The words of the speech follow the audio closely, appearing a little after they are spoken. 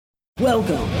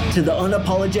Welcome to the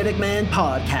Unapologetic Man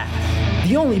Podcast,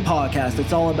 the only podcast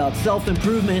that's all about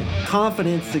self-improvement,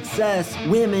 confidence, success,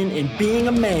 women, and being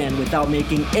a man without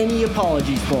making any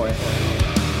apologies for it.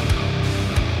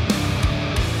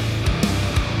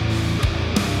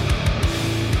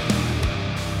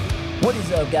 What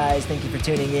is up, guys? Thank you for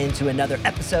tuning in to another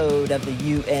episode of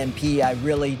the UMP. I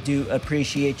really do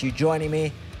appreciate you joining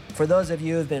me. For those of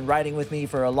you who have been riding with me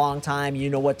for a long time, you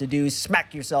know what to do.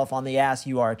 Smack yourself on the ass.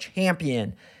 You are a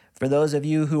champion. For those of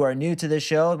you who are new to the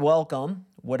show, welcome.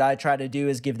 What I try to do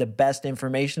is give the best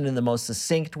information in the most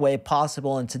succinct way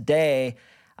possible. And today,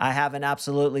 I have an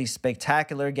absolutely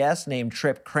spectacular guest named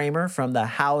Tripp Kramer from the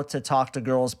How to Talk to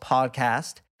Girls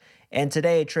podcast. And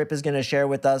today, Tripp is going to share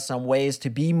with us some ways to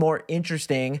be more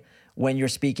interesting when you're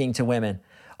speaking to women.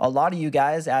 A lot of you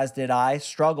guys, as did I,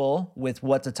 struggle with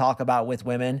what to talk about with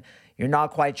women. You're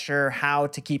not quite sure how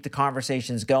to keep the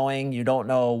conversations going. You don't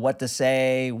know what to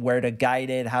say, where to guide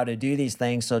it, how to do these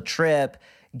things. So Tripp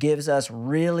gives us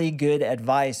really good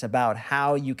advice about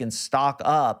how you can stock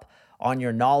up on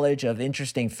your knowledge of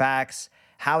interesting facts,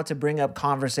 how to bring up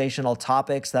conversational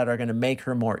topics that are going to make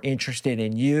her more interested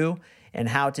in you, and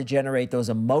how to generate those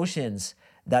emotions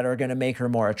that are going to make her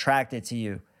more attracted to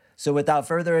you. So without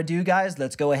further ado, guys,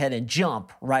 let's go ahead and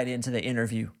jump right into the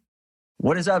interview.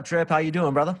 What is up, Tripp? How you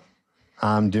doing, brother?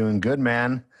 I'm doing good,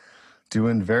 man.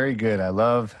 Doing very good. I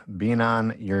love being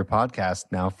on your podcast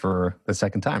now for the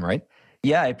second time, right?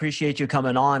 Yeah, I appreciate you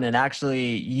coming on. And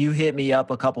actually, you hit me up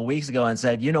a couple weeks ago and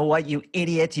said, you know what, you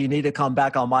idiot, you need to come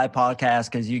back on my podcast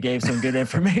because you gave some good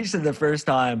information the first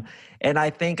time. And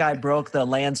I think I broke the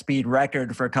land speed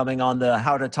record for coming on the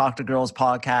How to Talk to Girls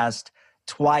podcast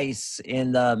twice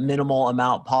in the minimal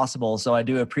amount possible. So I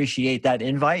do appreciate that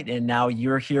invite. And now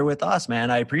you're here with us, man.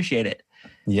 I appreciate it.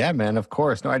 Yeah, man, of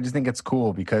course. No, I just think it's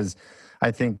cool because I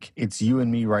think it's you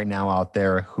and me right now out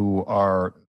there who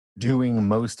are doing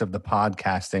most of the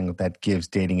podcasting that gives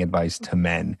dating advice to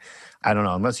men. I don't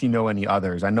know, unless you know any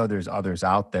others. I know there's others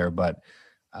out there, but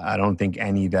I don't think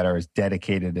any that are as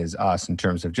dedicated as us in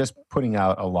terms of just putting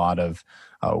out a lot of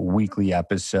weekly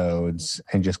episodes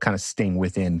and just kind of staying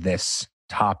within this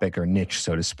topic or niche,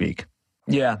 so to speak.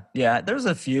 Yeah. There's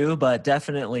a few, but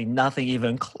definitely nothing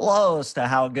even close to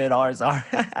how good ours are.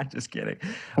 I'm just kidding.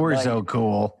 We're so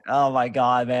cool. Oh my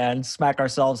God, man. Smack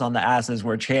ourselves on the asses.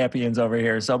 We're champions over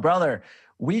here. So brother,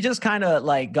 we just kind of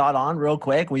got on real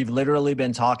quick. We've literally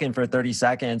been talking for 30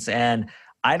 seconds and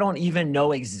I don't even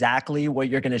know exactly what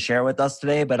you're going to share with us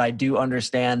today, but I do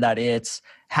understand that it's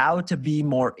how to be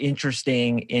more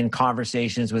interesting in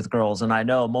conversations with girls. And I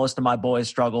know most of my boys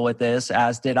struggle with this,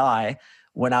 as did I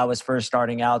when I was first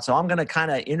starting out. So I'm going to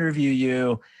kind of interview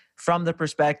you from the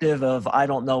perspective of, I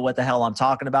don't know what the hell I'm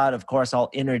talking about. Of course, I'll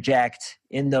interject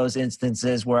in those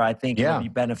instances where I think it would be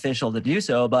beneficial to do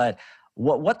so. But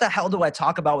what the hell do I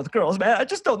talk about with girls, man? I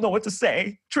just don't know what to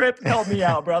say. Tripp, help me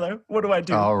out, brother. What do I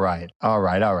do? All right.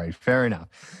 Fair enough.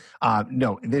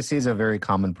 No, this is a very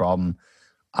common problem.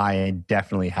 I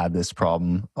definitely had this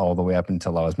problem all the way up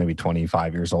until I was maybe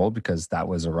 25 years old, because that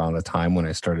was around the time when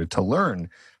I started to learn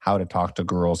how to talk to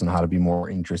girls and how to be more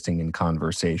interesting in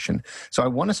conversation. So I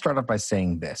want to start off by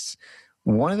saying this.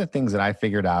 One of the things that I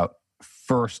figured out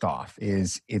first off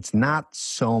is it's not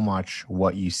so much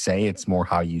what you say, it's more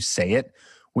how you say it,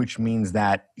 which means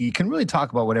that you can really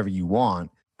talk about whatever you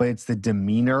want, but it's the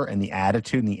demeanor and the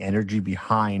attitude and the energy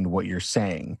behind what you're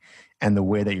saying and the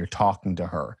way that you're talking to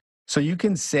her. So you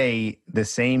can say the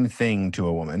same thing to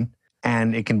a woman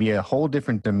and it can be a whole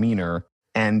different demeanor.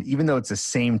 And even though it's the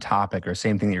same topic or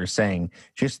same thing that you're saying,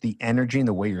 just the energy and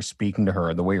the way you're speaking to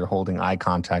her, the way you're holding eye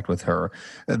contact with her,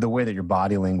 the way that your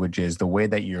body language is, the way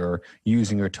that you're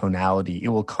using your tonality, it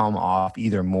will come off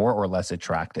either more or less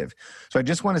attractive. So I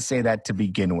just want to say that to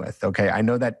begin with, okay? I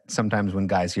know that sometimes when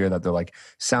guys hear that, they're like,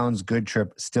 sounds good,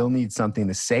 Tripp, still need something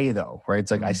to say though, right?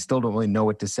 It's like, I still don't really know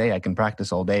what to say. I can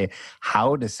practice all day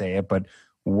how to say it, but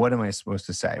what am I supposed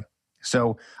to say?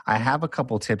 So I have a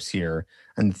couple tips here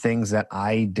and things that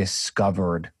I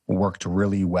discovered worked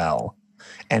really well.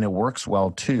 And it works well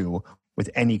too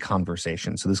with any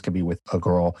conversation. So this could be with a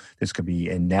girl. This could be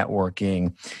in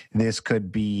networking. This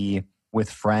could be with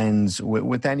friends,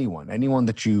 with anyone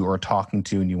that you are talking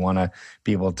to and you want to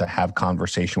be able to have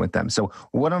conversation with them. So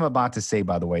what I'm about to say,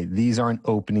 by the way, these aren't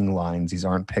opening lines. These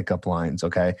aren't pickup lines,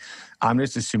 okay? I'm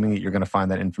just assuming that you're going to find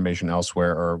that information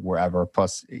elsewhere or wherever.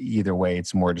 Plus, either way,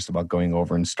 it's more just about going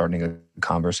over and starting a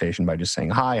conversation by just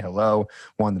saying, hi, hello,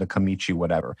 wanted to come meet you,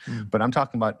 whatever. But I'm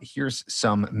talking about here's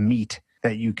some meat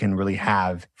that you can really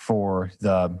have for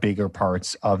the bigger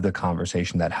parts of the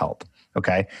conversation that help.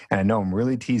 Okay. And I know I'm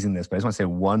really teasing this, but I just want to say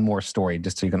one more story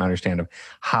just so you can understand of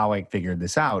how I figured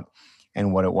this out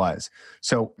and what it was.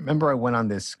 So remember I went on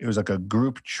this, it was like a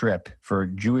group trip for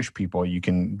Jewish people. You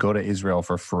can go to Israel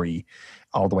for free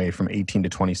all the way from 18 to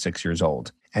 26 years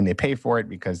old. And they pay for it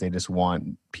because they just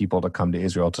want people to come to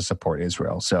Israel to support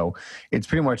Israel. So it's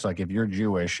pretty much like if you're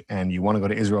Jewish and you want to go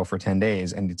to Israel for 10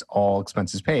 days and it's all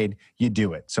expenses paid, you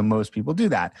do it. So most people do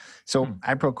that. So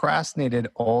I procrastinated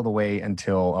all the way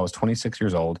until I was 26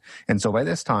 years old. And so by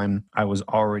this time, I was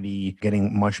already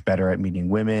getting much better at meeting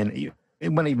women.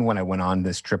 Even when I went on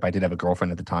this trip, I did have a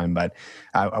girlfriend at the time, but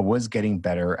I was getting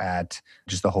better at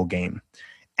just the whole game.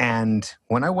 And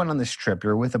when I went on this trip,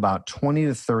 you're with about 20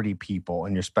 to 30 people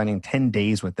and you're spending 10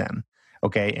 days with them.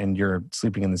 Okay. And you're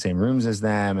sleeping in the same rooms as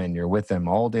them and you're with them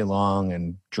all day long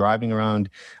and driving around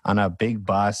on a big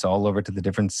bus all over to the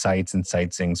different sites and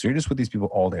sightseeing. So you're just with these people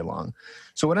all day long.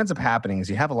 So what ends up happening is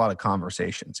you have a lot of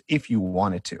conversations if you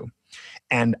wanted to.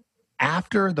 And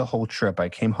after the whole trip, I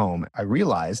came home, I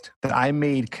realized that I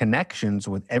made connections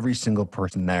with every single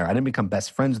person there. I didn't become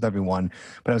best friends with everyone,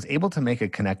 but I was able to make a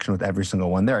connection with every single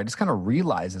one there. I just kind of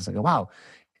realized, it's like, wow,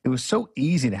 it was so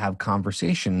easy to have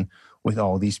conversation with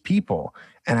all these people.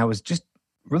 And I was just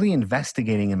really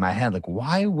investigating in my head, like,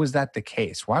 why was that the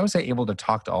case? Why was I able to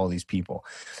talk to all these people?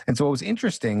 And so what was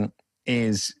interesting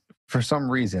is, for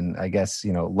some reason, I guess,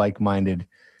 like-minded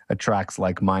attracts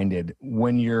like-minded.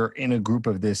 When you're in a group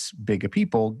of this big of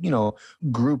people,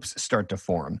 groups start to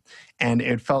form. And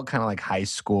it felt kind of like high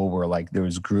school where like there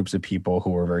was groups of people who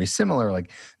were very similar, like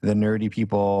the nerdy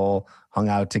people hung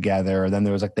out together. Then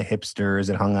there was like the hipsters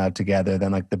that hung out together.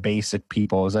 Then like the basic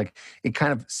people. It was like, it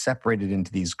kind of separated into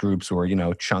these groups where,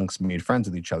 chunks made friends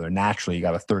with each other. Naturally, you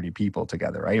got 30 people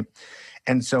together, right?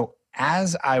 And so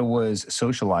as I was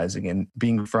socializing and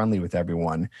being friendly with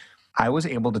everyone, I was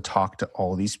able to talk to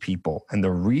all these people. And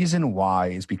the reason why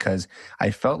is because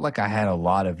I felt like I had a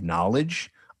lot of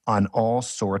knowledge on all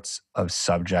sorts of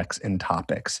subjects and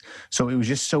topics. So it was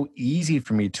just so easy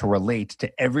for me to relate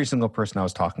to every single person I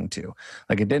was talking to.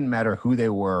 Like it didn't matter who they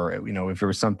were, if there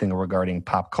was something regarding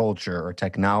pop culture or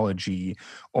technology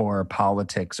or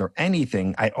politics or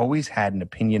anything, I always had an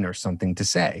opinion or something to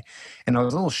say. And I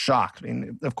was a little shocked.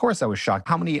 And of course I was shocked.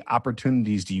 How many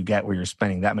opportunities do you get where you're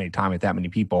spending that many time with that many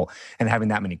people and having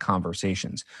that many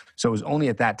conversations? So it was only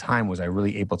at that time was I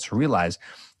really able to realize,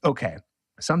 okay,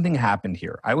 something happened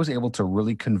here. I was able to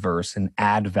really converse and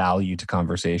add value to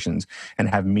conversations and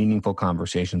have meaningful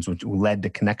conversations, which led to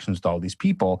connections with all these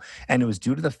people. And it was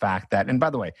due to the fact that, and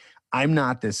by the way, I'm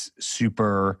not this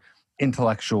super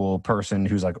intellectual person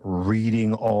who's like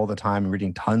reading all the time,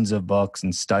 reading tons of books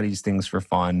and studies things for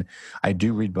fun. I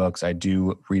do read books, I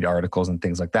do read articles and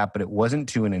things like that, but it wasn't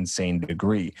to an insane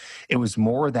degree. It was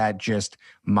more that just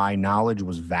my knowledge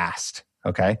was vast.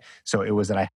 Okay. So it was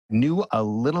that I knew a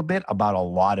little bit about a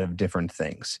lot of different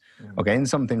things. Okay. And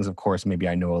some things, of course, maybe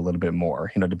I know a little bit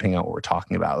more, depending on what we're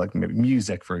talking about. Like maybe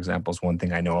music, for example, is one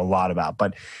thing I know a lot about.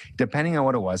 But depending on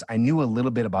what it was, I knew a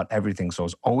little bit about everything. So I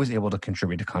was always able to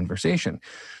contribute to conversation.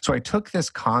 So I took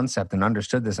this concept and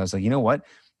understood this. I was like, you know what?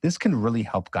 This can really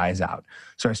help guys out.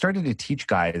 So I started to teach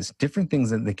guys different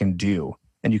things that they can do.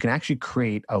 And you can actually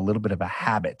create a little bit of a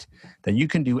habit that you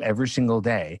can do every single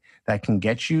day that can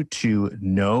get you to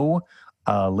know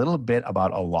a little bit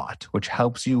about a lot, which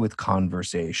helps you with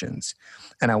conversations.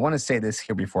 And I want to say this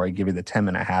here before I give you the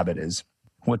 10-minute habit is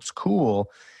what's cool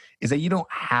is that you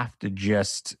don't have to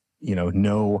just,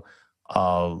 know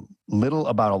a little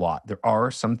about a lot. There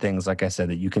are some things, like I said,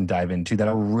 that you can dive into that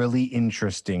are really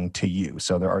interesting to you.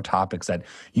 So there are topics that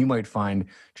you might find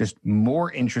just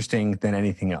more interesting than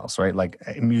anything else, right? Like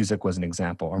music was an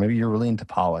example, or maybe you're really into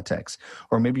politics,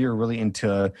 or maybe you're really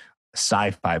into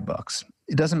sci-fi books.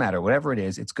 It doesn't matter. Whatever it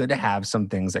is, it's good to have some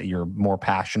things that you're more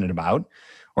passionate about.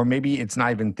 Or maybe it's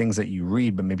not even things that you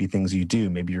read, but maybe things you do.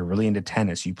 Maybe you're really into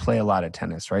tennis. You play a lot of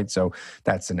tennis, right? So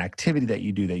that's an activity that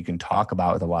you do that you can talk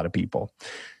about with a lot of people.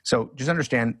 So just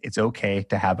understand it's okay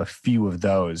to have a few of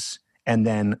those. And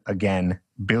then again,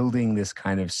 building this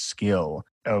kind of skill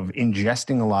of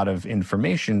ingesting a lot of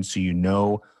information so you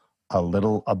know a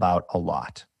little about a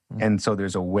lot. And so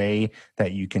there's a way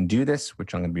that you can do this,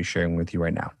 which I'm going to be sharing with you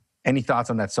right now. Any thoughts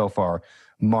on that so far?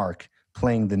 Mark,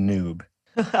 playing the noob.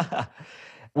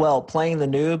 Well, playing the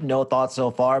noob, no thoughts so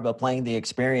far, but playing the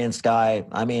experienced guy,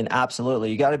 I mean,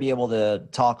 absolutely. You got to be able to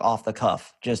talk off the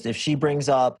cuff. Just if she brings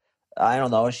up, I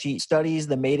don't know, she studies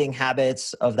the mating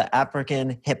habits of the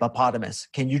African hippopotamus.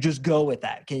 Can you just go with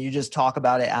that? Can you just talk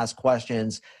about it, ask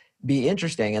questions, be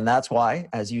interesting? And that's why,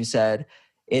 as you said,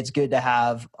 it's good to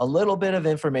have a little bit of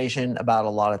information about a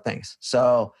lot of things.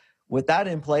 So With that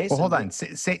in place, Well, hold and on.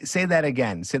 Say that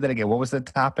again. Say that again. What was the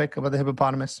topic about the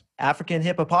hippopotamus? African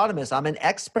hippopotamus, I'm an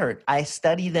expert. I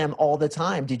study them all the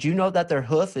time. Did you know that their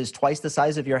hoof is twice the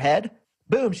size of your head?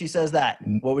 Boom, she says that.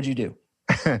 What would you do?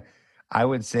 I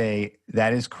would say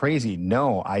that is crazy.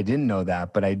 No, I didn't know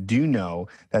that, but I do know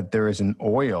that there is an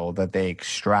oil that they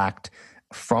extract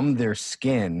from their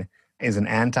skin is an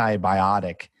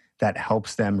antibiotic that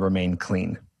helps them remain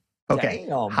clean. Okay.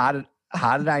 Damn.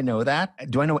 How did I know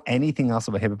that? Do I know anything else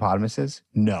about hippopotamuses?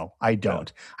 No, I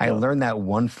don't. No. I learned that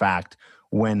one fact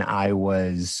when I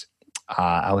was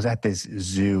at this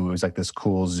zoo. It was like this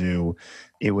cool zoo.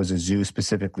 It was a zoo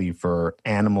specifically for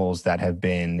animals that have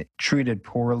been treated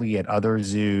poorly at other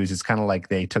zoos. It's kind of like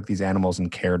they took these animals and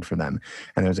cared for them.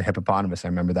 And there was a hippopotamus. I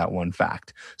remember that one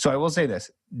fact. So I will say this.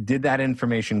 Did that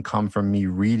information come from me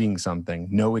reading something?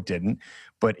 No, it didn't.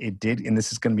 But it did. And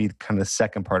this is going to be kind of the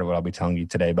second part of what I'll be telling you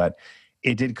today. But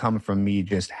it did come from me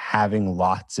just having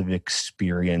lots of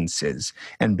experiences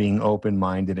and being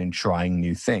open-minded and trying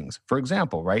new things. For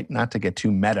example, right? Not to get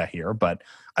too meta here, but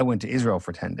I went to Israel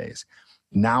for 10 days.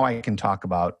 Now I can talk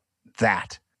about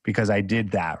that because I did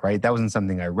that, right? That wasn't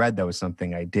something I read. That was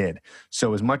something I did.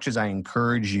 So as much as I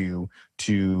encourage you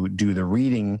to do the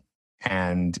reading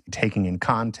and taking in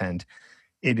content,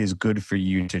 it is good for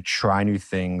you to try new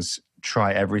things,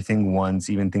 try everything once,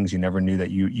 even things you never knew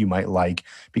that you might like,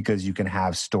 because you can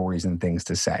have stories and things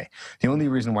to say. The only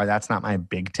reason why that's not my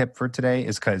big tip for today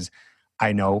is because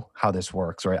I know how this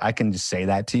works, right? I can just say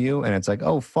that to you and it's like,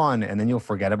 oh, fun. And then you'll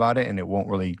forget about it and it won't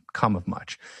really come of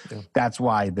much. Yeah. That's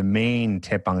why the main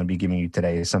tip I'm going to be giving you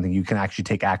today is something you can actually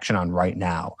take action on right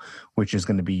now, which is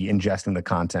going to be ingesting the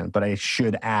content. But I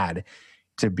should add,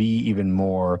 to be even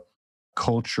more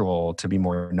cultural, to be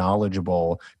more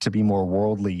knowledgeable, to be more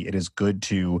worldly, it is good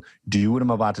to do what I'm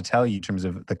about to tell you in terms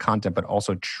of the content, but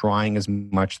also trying as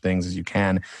much things as you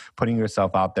can, putting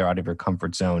yourself out there out of your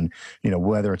comfort zone,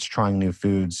 whether it's trying new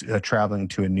foods, traveling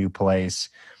to a new place,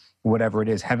 whatever it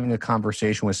is, having a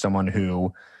conversation with someone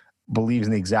who believes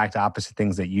in the exact opposite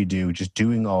things that you do, just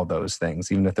doing all those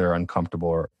things, even if they're uncomfortable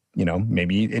or,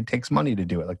 maybe it takes money to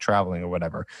do it, like traveling or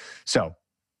whatever. So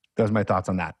those are my thoughts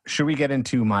on that. Should we get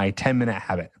into my 10-minute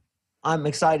habit? I'm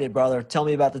excited, brother. Tell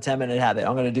me about the 10-minute habit.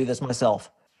 I'm going to do this myself.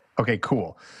 Okay,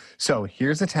 cool. So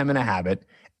here's the 10-minute habit.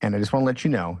 And I just want to let you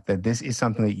know that this is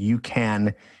something that you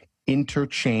can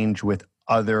interchange with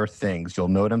other things. You'll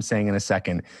know what I'm saying in a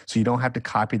second. So you don't have to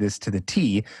copy this to the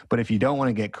T. But if you don't want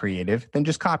to get creative, then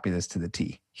just copy this to the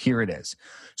T. Here it is.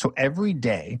 So every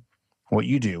day, what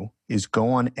you do is go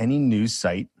on any news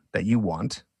site that you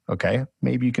want. Okay,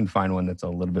 maybe you can find one that's a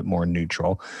little bit more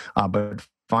neutral, but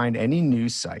find any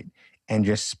news site and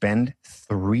just spend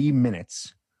 3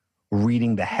 minutes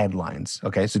reading the headlines.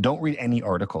 Okay, so don't read any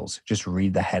articles, just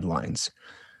read the headlines.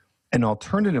 An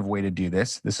alternative way to do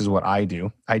this is what I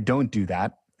do. I don't do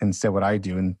that. Instead, what I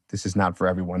do, and this is not for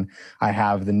everyone, I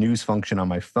have the news function on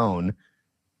my phone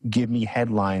give me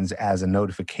headlines as a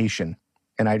notification,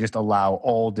 and I just allow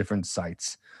all different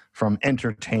sites, from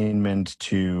entertainment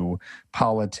to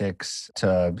politics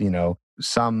to,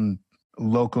 some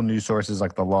local news sources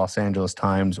like the Los Angeles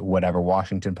Times, whatever,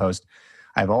 Washington Post.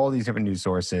 I have all these different news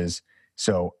sources,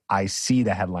 so I see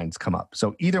the headlines come up.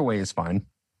 So either way is fine.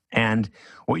 And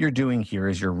what you're doing here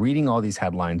is you're reading all these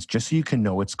headlines just so you can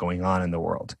know what's going on in the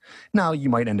world. Now, you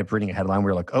might end up reading a headline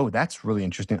where you're like, oh, that's really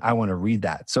interesting. I want to read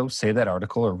that. So save that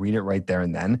article or read it right there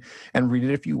and then, and read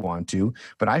it if you want to.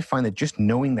 But I find that just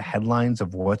knowing the headlines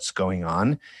of what's going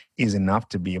on is enough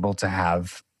to be able to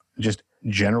have just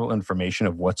general information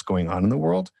of what's going on in the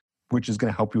world, which is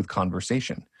going to help you with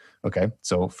conversation. Okay.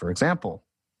 So for example,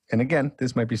 and again,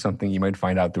 this might be something you might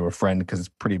find out through a friend because it's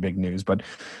pretty big news, but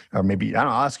or maybe, I don't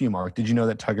know, I'll ask you, Mark, did you know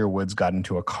that Tiger Woods got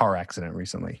into a car accident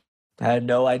recently? I had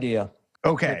no idea.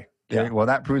 Okay. Yeah. Well,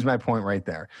 that proves my point right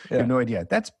there. Yeah. You have no idea.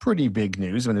 That's pretty big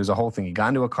news. When there's a whole thing, he got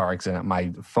into a car accident.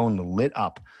 My phone lit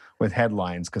up with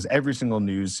headlines because every single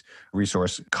news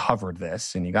resource covered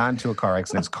this. And he got into a car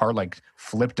accident. His car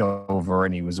flipped over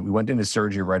and we went into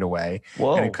surgery right away.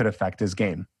 Whoa. And it could affect his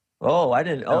game. Oh, I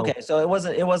didn't. Okay, so it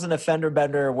wasn't a fender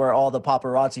bender where all the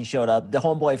paparazzi showed up. The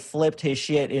homeboy flipped his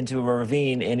shit into a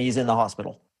ravine and he's in the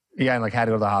hospital. Yeah, and had to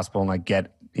go to the hospital and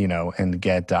get I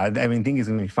think he's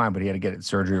going to be fine, but he had to get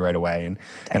surgery right away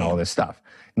and all this stuff.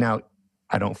 Now,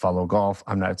 I don't follow golf.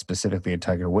 I'm not specifically a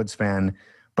Tiger Woods fan,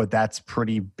 but that's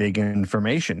pretty big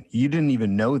information. You didn't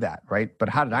even know that, right? But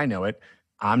how did I know it?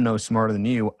 I'm no smarter than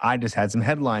you. I just had some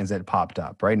headlines that popped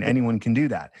up, right? And anyone can do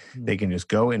that. They can just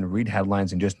go and read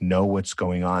headlines and just know what's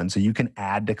going on. So you can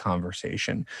add to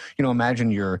conversation.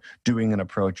 Imagine you're doing an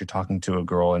approach, you're talking to a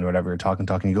girl and whatever, you're talking,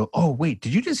 you go, oh, wait,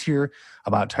 did you just hear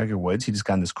about Tiger Woods? He just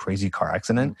got in this crazy car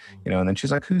accident, and then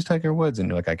she's like, who's Tiger Woods? And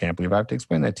you're like, I can't believe I have to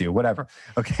explain that to you, whatever.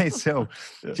 Okay, so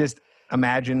just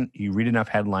imagine you read enough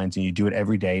headlines and you do it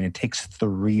every day and it takes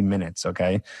 3 minutes,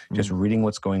 okay? Just reading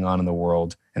what's going on in the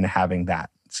world and having that.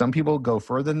 Some people go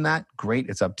further than that. Great,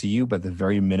 it's up to you, but the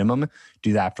very minimum,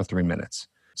 do that for 3 minutes.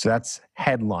 So that's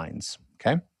headlines,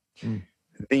 okay?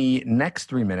 The next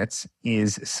 3 minutes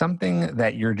is something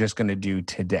that you're just going to do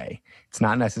today. It's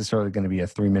not necessarily going to be a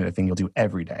 3-minute thing you'll do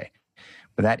every day,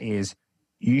 but that is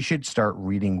you should start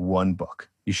reading one book.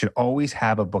 You should always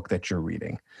have a book that you're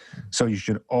reading. So you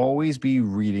should always be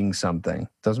reading something.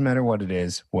 Doesn't matter what it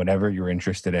is, whatever you're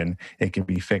interested in. It could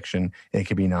be fiction. It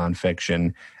could be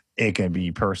nonfiction. It could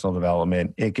be personal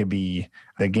development. It could be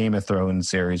the Game of Thrones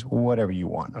series, whatever you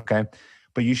want, okay?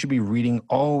 But you should be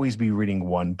always be reading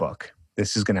one book.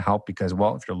 This is going to help because,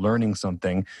 well, if you're learning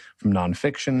something from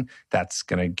nonfiction, that's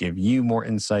going to give you more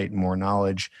insight, more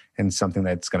knowledge, and something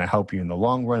that's going to help you in the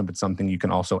long run, but something you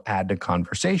can also add to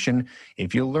conversation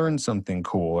if you learn something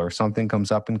cool or something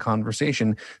comes up in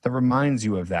conversation that reminds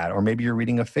you of that. Or maybe you're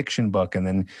reading a fiction book and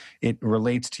then it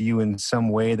relates to you in some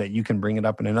way that you can bring it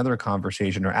up in another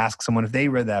conversation or ask someone if they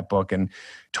read that book and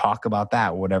talk about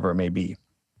that, whatever it may be.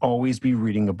 Always be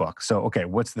reading a book. So, okay,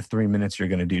 what's the 3 minutes you're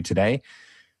going to do today?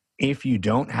 If you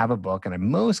don't have a book, and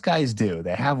most guys do,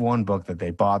 they have one book that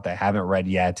they bought, they haven't read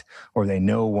yet, or they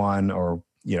know one, or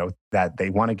that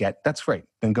they want to get, that's great.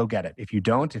 Then go get it. If you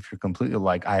don't, if you're completely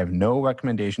like, I have no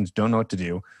recommendations, don't know what to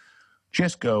do,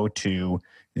 just go to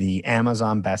the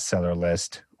Amazon bestseller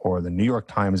list or the New York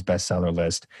Times bestseller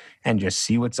list and just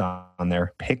see what's on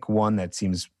there. Pick one that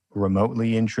seems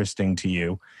remotely interesting to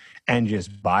you and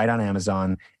just buy it on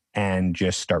Amazon and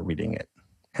just start reading it.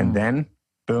 And then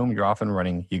boom, you're off and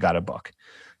running. You got a book.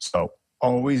 So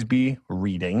always be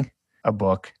reading a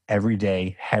book every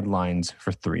day, headlines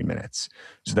for 3 minutes.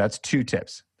 So that's 2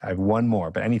 tips. I have one more,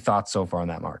 but any thoughts so far on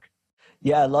that, Mark?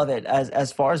 Yeah, I love it.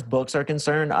 As far as books are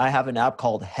concerned, I have an app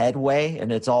called Headway,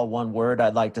 and it's all one word.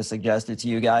 I'd like to suggest it to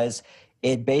you guys.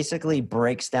 It basically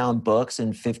breaks down books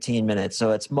in 15 minutes.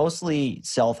 So it's mostly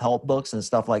self-help books and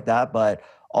stuff like that, but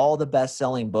all the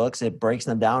best-selling books, it breaks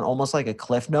them down almost like a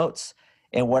Cliff Notes.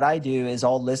 And what I do is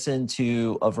I'll listen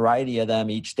to a variety of them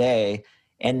each day.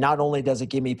 And not only does it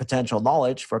give me potential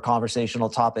knowledge for conversational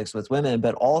topics with women,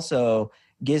 but also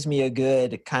gives me a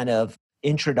good kind of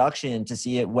introduction to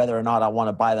see it whether or not I want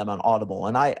to buy them on Audible.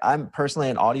 And I'm personally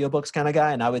an audiobooks kind of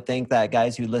guy. And I would think that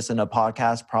guys who listen to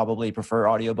podcasts probably prefer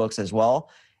audiobooks as well.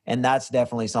 And that's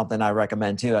definitely something I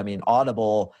recommend too. I mean,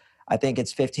 Audible, I think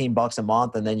it's $15 a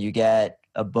month, and then you get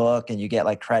a book and you get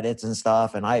like credits and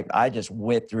stuff. And I just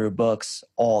whip through books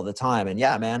all the time. And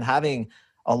yeah, man, having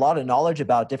a lot of knowledge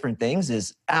about different things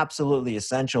is absolutely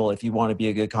essential if you want to be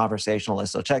a good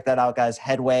conversationalist. So check that out, guys.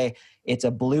 Headway. It's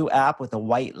a blue app with a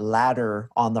white ladder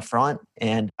on the front,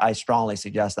 and I strongly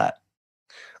suggest that.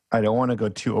 I don't want to go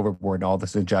too overboard in all the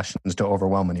suggestions to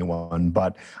overwhelm anyone,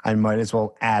 but I might as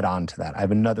well add on to that. I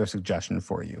have another suggestion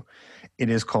for you. It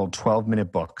is called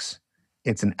 12-Minute Books.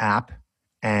 It's an app,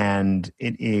 and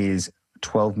it is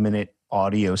 12-minute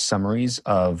audio summaries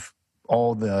of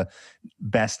all the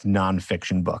best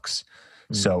nonfiction books.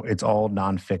 So it's all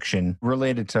nonfiction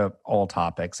related to all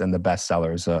topics and the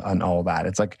bestsellers and all that.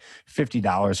 It's like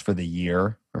 $50 for the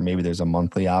year, or maybe there's a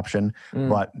monthly option,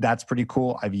 but that's pretty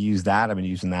cool. I've used that. I've been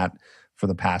using that for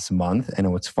the past month. And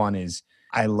what's fun is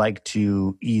I like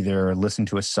to either listen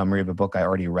to a summary of a book I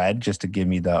already read just to give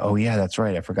me the, oh yeah, that's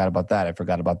right, I forgot about that. I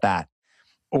forgot about that.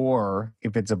 Or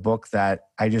if it's a book that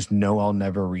I just know I'll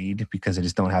never read because I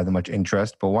just don't have that much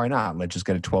interest, but why not? Let's just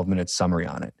get a 12-minute summary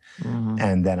on it.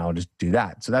 And then I'll just do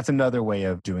that. So that's another way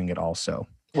of doing it also.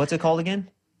 What's it called again?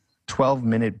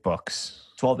 12-Minute Books.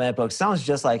 12-minute books. Sounds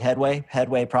just like Headway.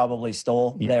 Headway probably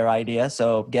stole their idea.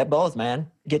 So get both,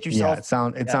 man. Get yourself.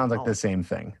 Yeah, it sounds like the same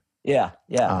thing. Yeah,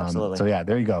 absolutely. So yeah,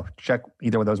 there you go. Check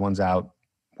either of those ones out,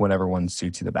 whatever one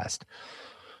suits you the best.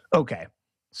 Okay,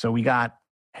 so we got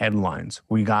headlines.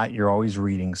 We got you're always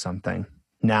reading something.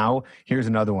 Now, here's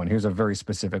another one. Here's a very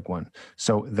specific one.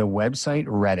 So the website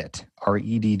Reddit,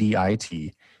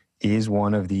 Reddit, is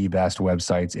one of the best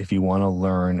websites if you want to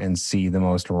learn and see the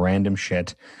most random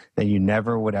shit that you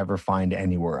never would ever find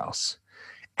anywhere else.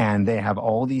 And they have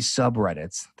all these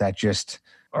subreddits that just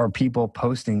are people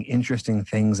posting interesting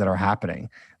things that are happening.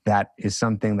 That is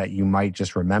something that you might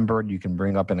just remember, you can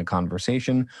bring up in a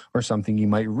conversation, or something you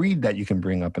might read that you can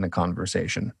bring up in a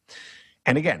conversation.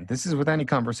 And again, this is with any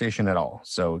conversation at all.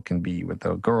 So it can be with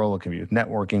a girl, it can be with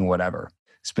networking, whatever.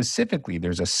 Specifically,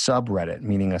 there's a subreddit,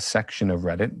 meaning a section of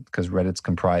Reddit, because Reddit's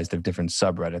comprised of different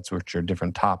subreddits, which are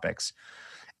different topics.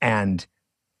 And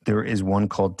there is one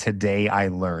called Today I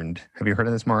Learned. Have you heard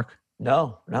of this, Mark?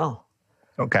 No.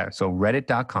 Okay, so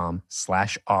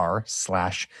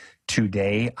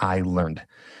reddit.com/r/today I learned.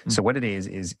 So what it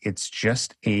is it's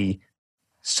just a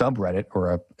subreddit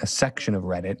or a section of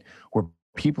Reddit where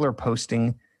people are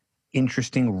posting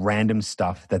interesting random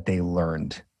stuff that they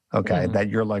learned. Okay, that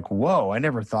you're like, whoa, I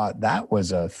never thought that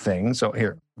was a thing. So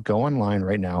here, go online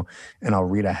right now and I'll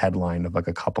read a headline of like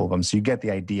a couple of them so you get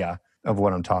the idea of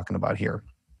what I'm talking about here.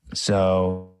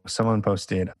 So someone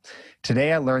posted,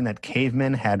 today I learned that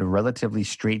cavemen had relatively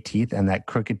straight teeth and that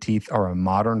crooked teeth are a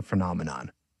modern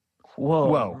phenomenon.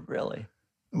 Whoa. Really?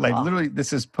 Like literally,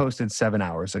 this is posted 7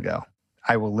 hours ago.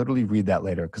 I will literally read that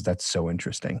later because that's so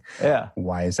interesting. Yeah.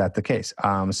 Why is that the case?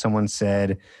 Someone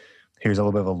said, here's a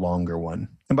little bit of a longer one.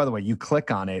 And by the way, you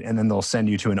click on it and then they'll send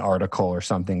you to an article or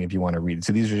something if you want to read it.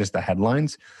 So these are just the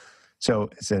headlines. So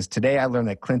it says, today I learned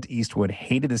that Clint Eastwood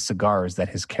hated the cigars that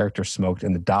his character smoked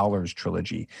in the Dollars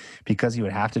trilogy. Because he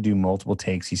would have to do multiple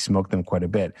takes, he smoked them quite a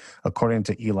bit. According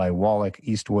to Eli Wallach,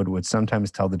 Eastwood would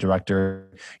sometimes tell the director,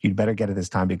 you'd better get it this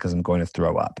time because I'm going to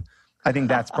throw up. I think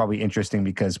that's probably interesting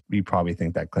because we probably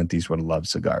think that Clint Eastwood loves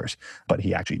cigars, but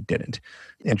he actually didn't.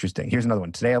 Interesting. Here's another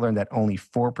one. Today I learned that only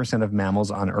 4% of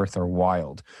mammals on Earth are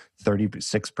wild.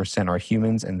 36% are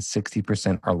humans and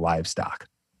 60% are livestock.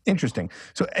 Interesting.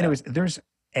 So anyways, there's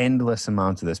endless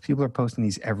amounts of this. People are posting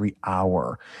these every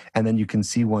hour. And then you can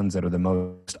see ones that are the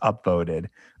most upvoted.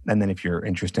 And then if you're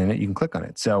interested in it, you can click on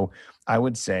it. So I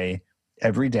would say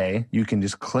every day you can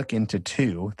just click into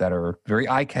two that are very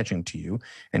eye-catching to you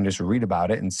and just read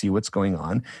about it and see what's going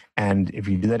on. And if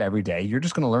you do that every day, you're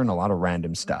just going to learn a lot of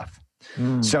random stuff.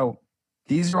 So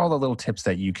these are all the little tips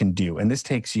that you can do. And this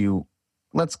takes you,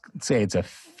 let's say it's a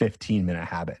 15-minute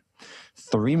habit.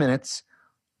 3 minutes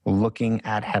looking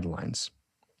at headlines.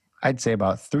 I'd say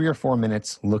about 3 or 4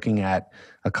 minutes looking at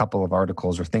a couple of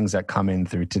articles or things that come in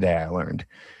through Today I Learned.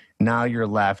 Now you're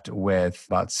left with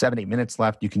about 7-8 minutes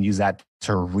left. You can use that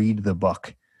to read the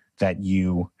book that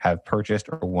you have purchased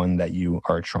or one that you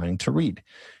are trying to read.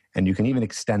 And you can even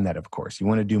extend that, of course. You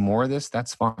want to do more of this?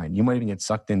 That's fine. You might even get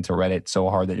sucked into Reddit so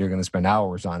hard that you're going to spend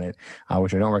hours on it,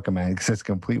 which I don't recommend because it's a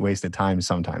complete waste of time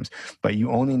sometimes. But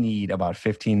you only need about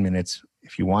 15 minutes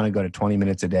if you want to go to 20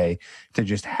 minutes a day to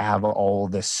just have all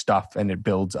this stuff and it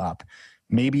builds up.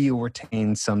 Maybe you'll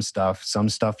retain some stuff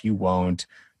you won't.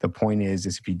 The point is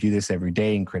if you do this every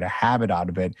day and create a habit out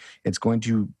of it, it's going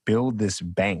to build this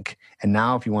bank. And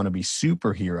now if you want to be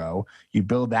superhero, you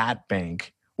build that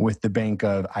bank with the bank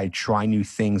of I try new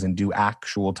things and do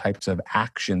actual types of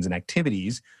actions and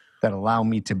activities that allow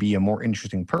me to be a more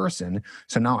interesting person.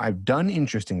 So now I've done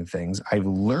interesting things. I've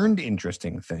learned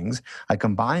interesting things. I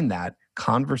combine that.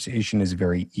 Conversation is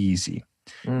very easy.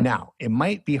 Now, it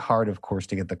might be hard, of course,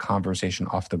 to get the conversation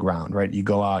off the ground, right? You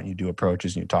go out and you do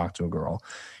approaches and you talk to a girl.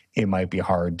 It might be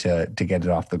hard to get it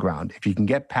off the ground. If you can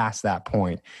get past that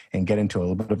point and get into a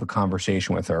little bit of a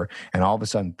conversation with her and all of a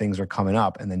sudden things are coming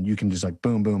up and then you can just like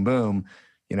boom, boom, boom,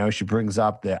 she brings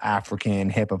up the African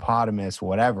hippopotamus,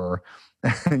 whatever,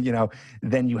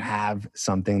 then you have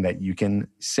something that you can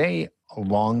say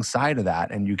alongside of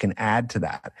that and you can add to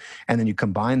that. And then you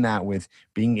combine that with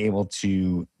being able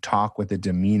to talk with a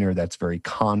demeanor that's very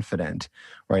confident,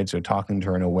 right? So talking to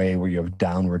her in a way where you have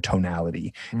downward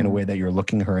tonality, in a way that you're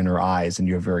looking her in her eyes and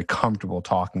you're very comfortable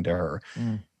talking to her.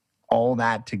 All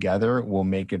that together will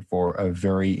make it for a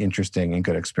very interesting and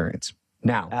good experience.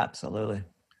 Now, absolutely.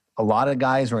 A lot of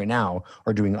guys right now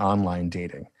are doing online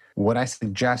dating. What I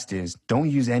suggest is don't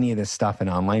use any of this stuff in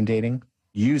online dating.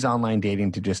 Use online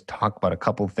dating to just talk about a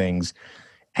couple things.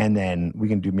 And then we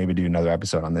can maybe do another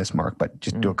episode on this, Mark, but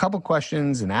just do a couple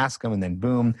questions and ask them and then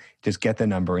boom, just get the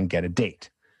number and get a date.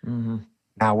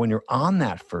 Now, when you're on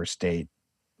that first date,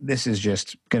 this is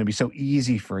just going to be so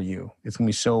easy for you. It's going to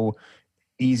be so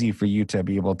easy for you to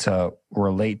be able to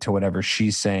relate to whatever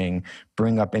she's saying,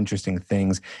 bring up interesting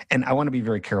things. And I want to be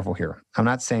very careful here. I'm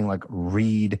not saying like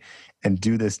read and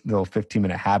do this little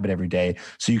 15-minute habit every day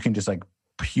so you can just like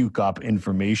puke up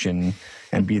information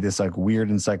and be this like weird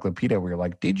encyclopedia where you're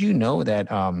like, did you know that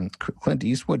Clint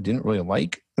Eastwood didn't really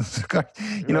like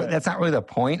that's not really the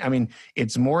point. I mean,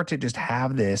 it's more to just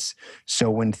have this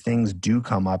so when things do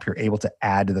come up, you're able to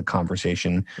add to the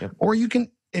conversation. Or you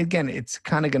can, again, it's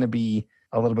kind of going to be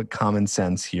a little bit common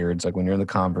sense here. It's like when you're in the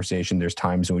conversation, there's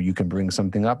times where you can bring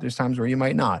something up. There's times where you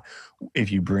might not.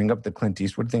 If you bring up the Clint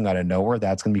Eastwood thing out of nowhere,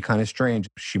 that's going to be kind of strange.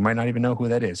 She might not even know who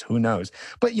that is. Who knows?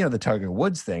 But, the Tiger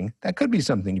Woods thing, that could be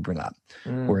something you bring up.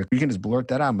 Where you can just blurt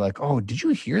that out and be like, oh, did you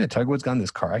hear that Tiger Woods got in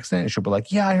this car accident? And she'll be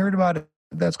like, yeah, I heard about it.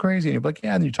 That's crazy. And you'll be like,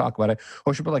 yeah. And you talk about it.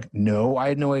 Or she'll be like, no, I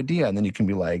had no idea. And then you can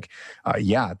be like,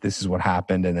 yeah, this is what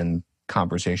happened. And then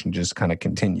conversation just kind of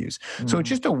continues. So it's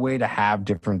just a way to have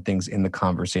different things in the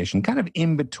conversation, kind of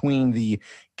in between the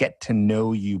get to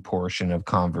know you portion of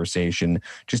conversation,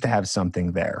 just to have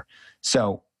something there.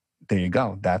 So there you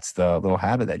go. That's the little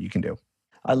habit that you can do.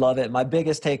 I love it. My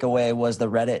biggest takeaway was the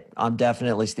Reddit. I'm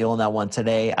definitely stealing that one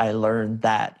today. I learned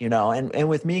that, and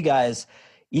with me, guys,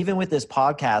 even with this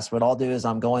podcast, what I'll do is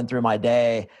I'm going through my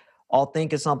day, I'll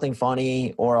think of something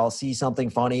funny or I'll see something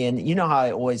funny. And you know how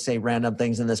I always say random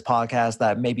things in this podcast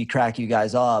that maybe crack you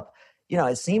guys up.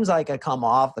 It seems like I come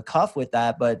off the cuff with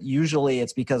that, but usually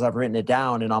it's because I've written it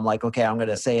down and I'm like, okay, I'm going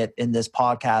to say it in this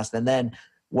podcast. And then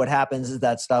what happens is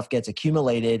that stuff gets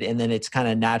accumulated and then it's kind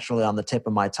of naturally on the tip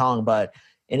of my tongue. But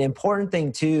an important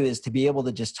thing too is to be able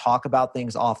to just talk about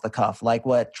things off the cuff, like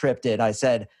what Tripp did. I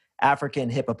said African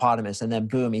hippopotamus, and then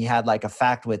boom, he had like a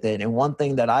fact with it. And one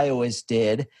thing that I always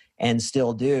did and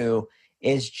still do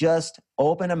is just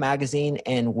open a magazine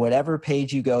and whatever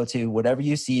page you go to, whatever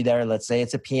you see there, let's say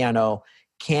it's a piano,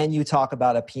 can you talk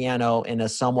about a piano in a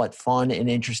somewhat fun and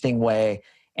interesting way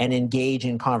and engage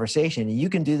in conversation? You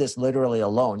can do this literally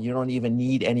alone. You don't even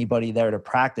need anybody there to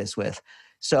practice with.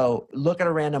 So look at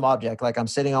a random object. Like I'm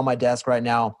sitting on my desk right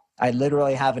now. I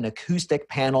literally have an acoustic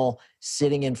panel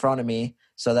sitting in front of me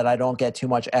so that I don't get too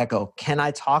much echo. Can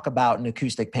I talk about an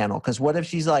acoustic panel? Because what if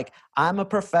she's like, I'm a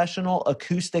professional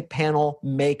acoustic panel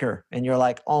maker. And you're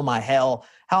like, oh my hell,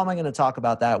 how am I going to talk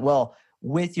about that? Well,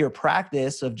 with your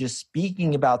practice of just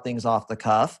speaking about things off the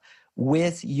cuff,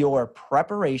 with your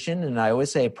preparation, and I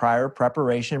always say prior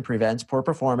preparation prevents poor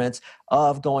performance,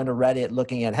 of going to Reddit,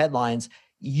 looking at headlines,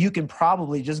 you can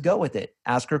probably just go with it,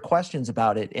 ask her questions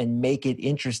about it, and make it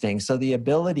interesting. So the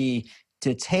ability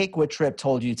to take what Tripp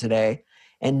told you today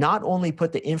and not only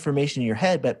put the information in your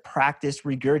head, but practice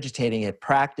regurgitating it,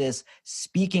 practice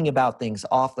speaking about things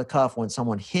off the cuff when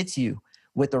someone hits you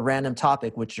with a random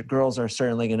topic, which your girls are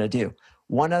certainly going to do.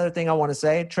 One other thing I want to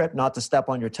say, Tripp, not to step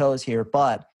on your toes here,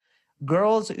 but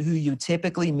girls who you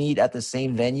typically meet at the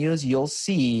same venues, you'll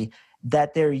see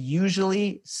that they're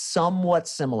usually somewhat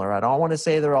similar. I don't want to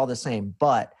say they're all the same,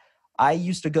 but I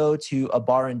used to go to a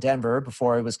bar in Denver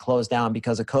before it was closed down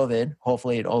because of COVID.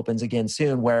 Hopefully it opens again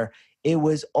soon, where it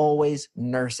was always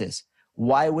nurses.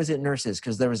 Why was it nurses?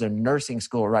 Because there was a nursing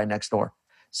school right next door.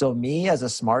 So me as a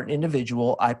smart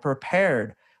individual, I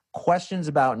prepared questions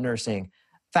about nursing,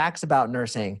 facts about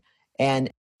nursing, and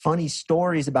funny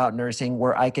stories about nursing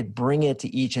where I could bring it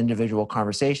to each individual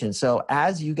conversation. So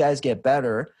as you guys get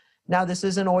better, now this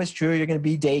isn't always true. You're going to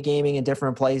be day gaming in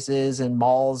different places and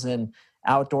malls and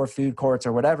outdoor food courts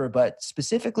or whatever. But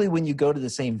specifically when you go to the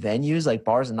same venues like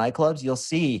bars and nightclubs, you'll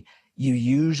see you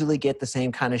usually get the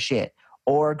same kind of shit.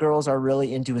 Or girls are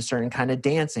really into a certain kind of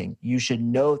dancing. You should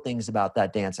know things about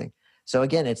that dancing. So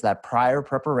again, it's that prior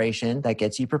preparation that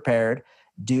gets you prepared.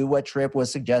 Do what Tripp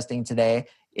was suggesting today.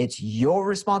 It's your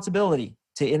responsibility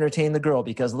to entertain the girl,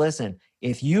 because listen,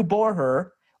 if you bore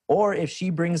her or if she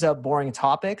brings up boring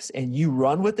topics and you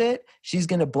run with it, she's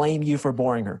going to blame you for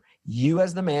boring her. You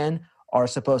as the man are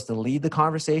supposed to lead the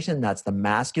conversation. That's the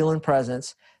masculine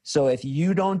presence. So if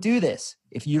you don't do this,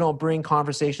 if you don't bring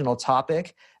conversational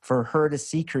topic for her to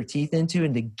seek her teeth into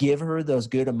and to give her those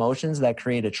good emotions that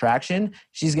create attraction,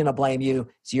 she's going to blame you.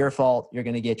 It's your fault. You're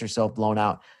going to get yourself blown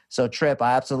out. So Tripp,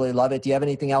 I absolutely love it. Do you have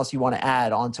anything else you want to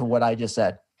add on to what I just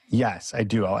said? Yes, I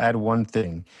do. I'll add one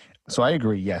thing. So I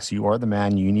agree. Yes, you are the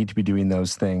man. You need to be doing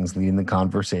those things, leading the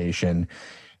conversation.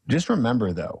 Just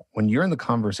remember, though, when you're in the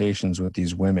conversations with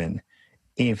these women,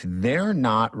 if they're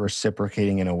not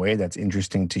reciprocating in a way that's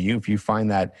interesting to you, if you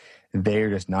find that they're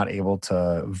just not able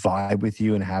to vibe with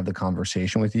you and have the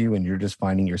conversation with you, and you're just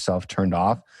finding yourself turned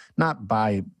off, not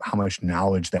by how much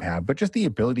knowledge they have, but just the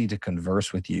ability to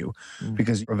converse with you,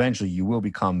 because eventually you will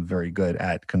become very good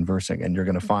at conversing, and you're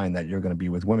going to find that you're going to be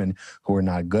with women who are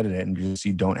not good at it, and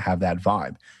you don't have that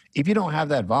vibe. If you don't have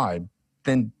that vibe,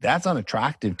 then that's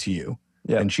unattractive to you,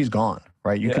 and she's gone.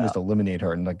 Right? You can just eliminate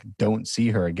her and don't see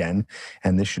her again.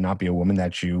 And this should not be a woman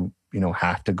that you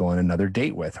have to go on another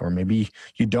date with. Or maybe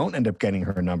you don't end up getting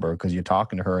her number because you're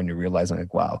talking to her and you're realizing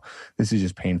wow, this is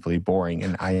just painfully boring.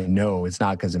 And I know it's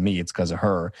not because of me, it's because of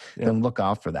her. Then look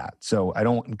out for that. So I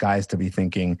don't want guys to be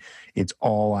thinking it's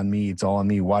all on me. It's all on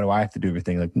me. Why do I have to do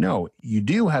everything? No, you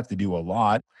do have to do a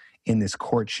lot. in this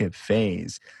courtship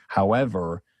phase.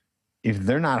 However, if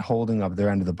they're not holding up their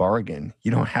end of the bargain,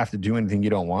 you don't have to do anything you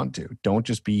don't want to. Don't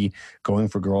just be going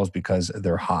for girls because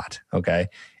they're hot, okay?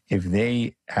 If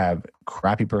they have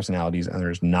crappy personalities and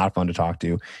they're just not fun to talk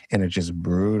to and it's just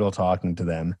brutal talking to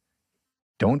them,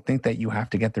 don't think that you have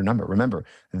to get their number. Remember,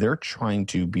 they're trying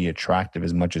to be attractive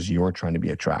as much as you're trying to be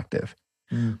attractive.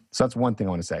 So that's one thing I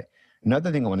want to say.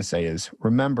 Another thing I want to say is,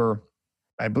 remember,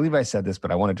 I believe I said this, but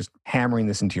I want to just hammering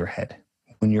this into your head.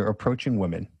 When you're approaching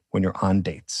women, when you're on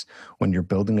dates, when you're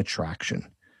building attraction,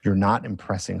 you're not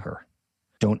impressing her.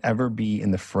 Don't ever be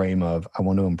in the frame of, I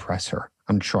want to impress her.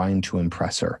 I'm trying to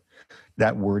impress her.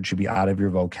 That word should be out of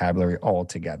your vocabulary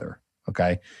altogether,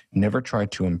 okay? Never try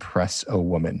to impress a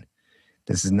woman.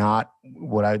 This is not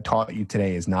what I taught you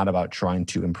today is not about trying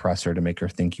to impress her to make her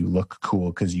think you look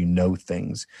cool because you know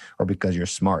things or because you're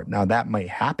smart. Now that might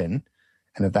happen.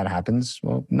 And if that happens,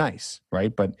 well, nice,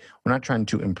 right? But we're not trying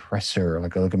to impress her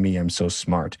like, look at me, I'm so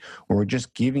smart. We're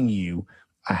just giving you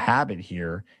a habit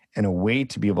here and a way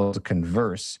to be able to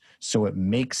converse so it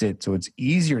makes it so it's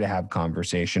easier to have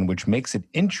conversation, which makes it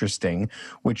interesting,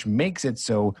 which makes it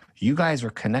so you guys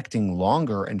are connecting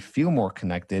longer and feel more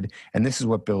connected. And this is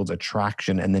what builds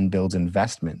attraction and then builds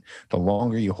investment. The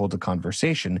longer you hold a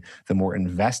conversation, the more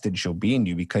invested she'll be in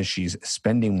you because she's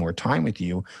spending more time with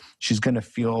you. She's going to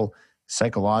feel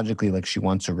psychologically like she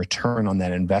wants a return on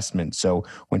that investment. So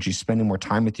when she's spending more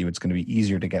time with you, it's going to be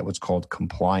easier to get what's called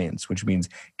compliance, which means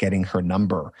getting her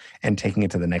number and taking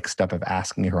it to the next step of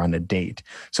asking her on a date.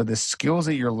 So the skills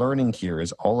that you're learning here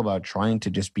is all about trying to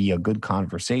just be a good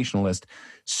conversationalist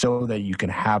so that you can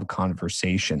have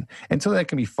conversation and so that it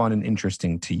can be fun and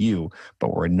interesting to you,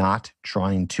 but we're not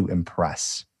trying to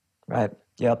impress. Right.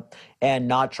 Yep. And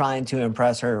not trying to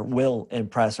impress her will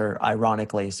impress her,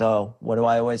 ironically. So what do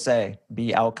I always say?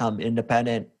 Be outcome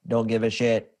independent. Don't give a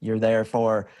shit. You're there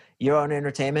for your own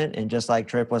entertainment. And just like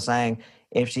Tripp was saying,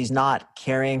 if she's not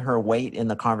carrying her weight in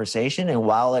the conversation, and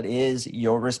while it is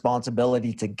your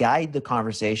responsibility to guide the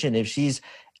conversation, if she's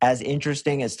as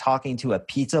interesting as talking to a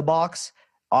pizza box,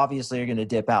 obviously you're going to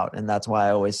dip out. And that's why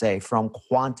I always say from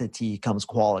quantity comes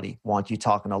quality. Want you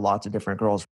talking to lots of different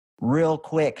girls. Real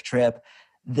quick, Tripp.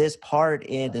 This part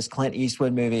in this Clint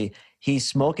Eastwood movie, he's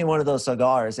smoking one of those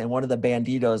cigars and one of the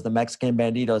banditos, the Mexican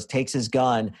banditos, takes his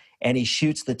gun and he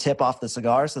shoots the tip off the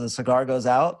cigar. So the cigar goes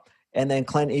out and then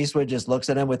Clint Eastwood just looks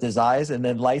at him with his eyes and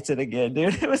then lights it again.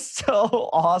 Dude, it was so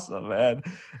awesome, man.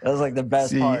 That was like the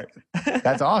best part.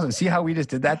 That's awesome. See how we just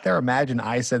did that there? Imagine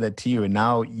I said that to you and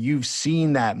now you've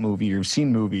seen that movie. You've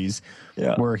seen movies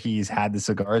where he's had the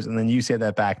cigars and then you say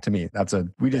that back to me.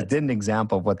 We just did an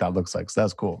example of what that looks like. So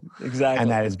that's cool. Exactly. And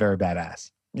that is very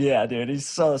badass. Yeah, dude, he's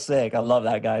so sick. I love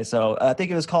that guy. So I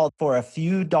think it was called For a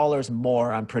Few Dollars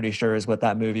More, I'm pretty sure is what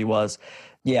that movie was.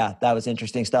 Yeah, that was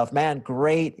interesting stuff. Man,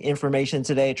 great information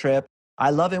today, Tripp. I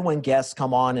love it when guests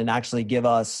come on and actually give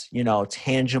us,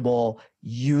 tangible,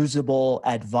 usable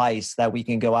advice that we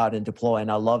can go out and deploy.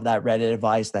 And I love that Reddit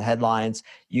advice, the headlines.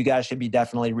 You guys should be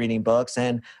definitely reading books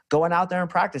and going out there and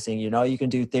practicing. You can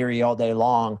do theory all day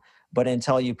long, but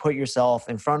until you put yourself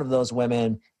in front of those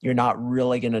women, you're not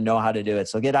really going to know how to do it.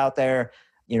 So get out there,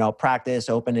 practice,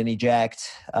 open and eject,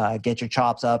 get your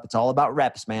chops up. It's all about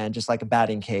reps, man, just like a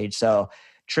batting cage. So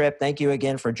Tripp, thank you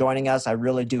again for joining us. I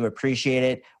really do appreciate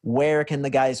it. Where can the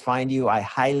guys find you? I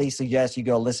highly suggest you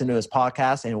go listen to his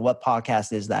podcast. And what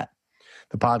podcast is that?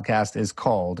 The podcast is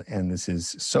called, and this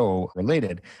is so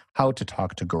related, How to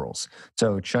Talk to Girls.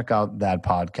 So check out that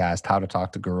podcast, How to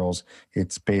Talk to Girls.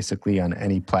 It's basically on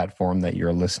any platform that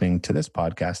you're listening to this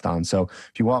podcast on. So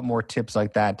if you want more tips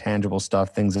like that, tangible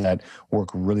stuff, things that work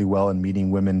really well in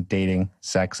meeting women, dating,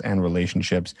 sex, and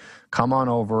relationships, come on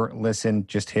over, listen,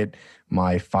 just hit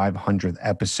my 500th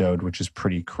episode, which is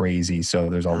pretty crazy. So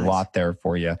there's a lot there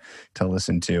for you to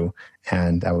listen to.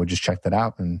 And I would just check that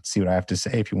out and see what I have to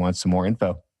say if you want some more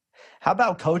info. How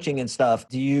about coaching and stuff?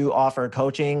 Do you offer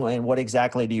coaching and what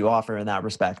exactly do you offer in that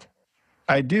respect?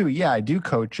 I do. Yeah, I do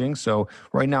coaching. So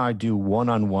right now I do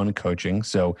one-on-one coaching.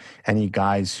 So any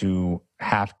guys who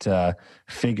have to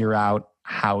figure out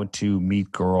how to meet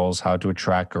girls, how to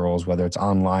attract girls, whether it's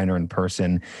online or in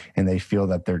person, and they feel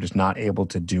that they're just not able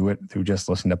to do it through just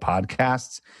listening to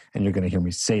podcasts. And you're going to hear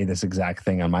me say this exact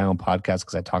thing on my own podcast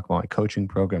because I talk about my coaching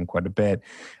program quite a bit.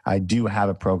 I do have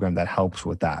a program that helps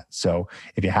with that. So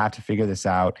if you have to figure this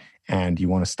out and you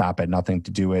want to stop at nothing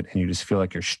to do it, and you just feel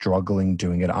like you're struggling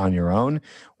doing it on your own,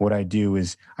 what I do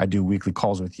is I do weekly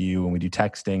calls with you, and we do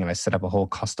texting, and I set up a whole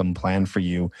custom plan for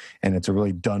you, and it's a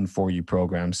really done for you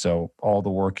program. So all the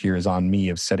work here is on me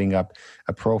of setting up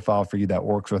a profile for you that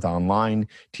works with online,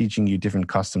 teaching you different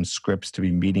custom scripts to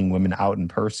be meeting women out in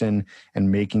person,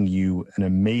 and making you an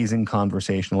amazing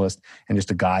conversationalist and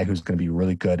just a guy who's going to be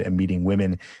really good at meeting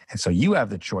women. And so you have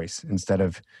the choice instead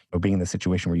of being in the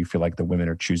situation where you feel like the women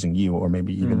are choosing you, or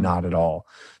maybe even not at all.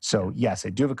 So yes, I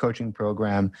do have a coaching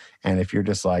program. And if you're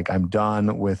just like, I'm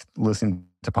done with listening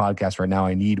to podcasts right now,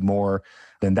 I need more,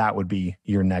 then that would be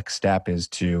your next step, is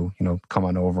to, come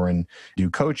on over and do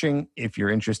coaching. If you're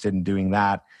interested in doing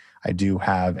that, I do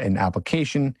have an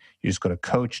application. You just go to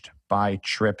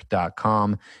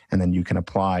coachedbytripp.com, and then you can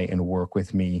apply and work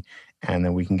with me, and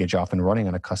then we can get you off and running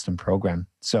on a custom program.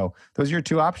 So those are your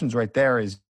two options right there.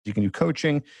 Is you can do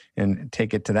coaching and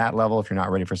take it to that level. If you're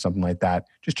not ready for something like that,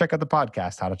 just check out the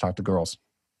podcast, How to Talk to Girls.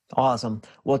 Awesome.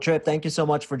 Well, Tripp, thank you so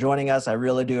much for joining us. I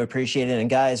really do appreciate it. And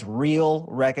guys, real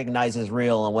recognizes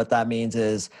real. And what that means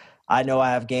is, I know I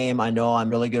have game. I know I'm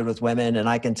really good with women, and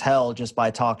I can tell just by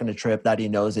talking to Tripp that he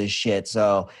knows his shit.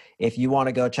 So if you want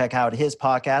to go check out his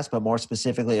podcast, but more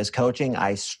specifically his coaching,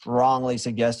 I strongly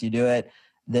suggest you do it.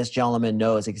 This gentleman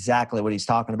knows exactly what he's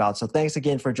talking about. So thanks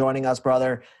again for joining us,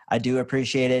 brother. I do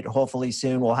appreciate it. Hopefully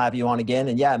soon we'll have you on again.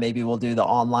 And yeah, maybe we'll do the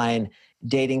online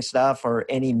dating stuff or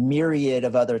any myriad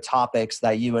of other topics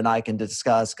that you and I can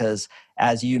discuss, because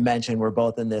as you mentioned, we're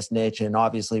both in this niche and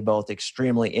obviously both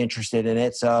extremely interested in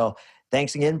it. So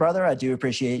thanks again, brother. I do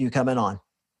appreciate you coming on.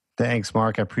 Thanks,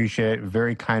 Mark. I appreciate it.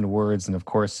 Very kind words. And of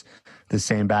course, the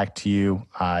same back to you.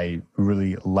 I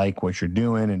really like what you're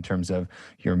doing in terms of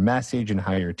your message and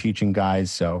how you're teaching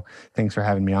guys. So thanks for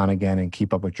having me on again, and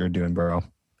keep up what you're doing, bro.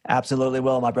 Absolutely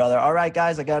will, my brother. All right,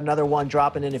 guys, I got another one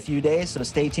dropping in a few days, so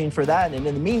stay tuned for that. And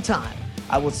in the meantime,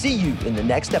 I will see you in the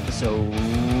next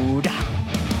episode.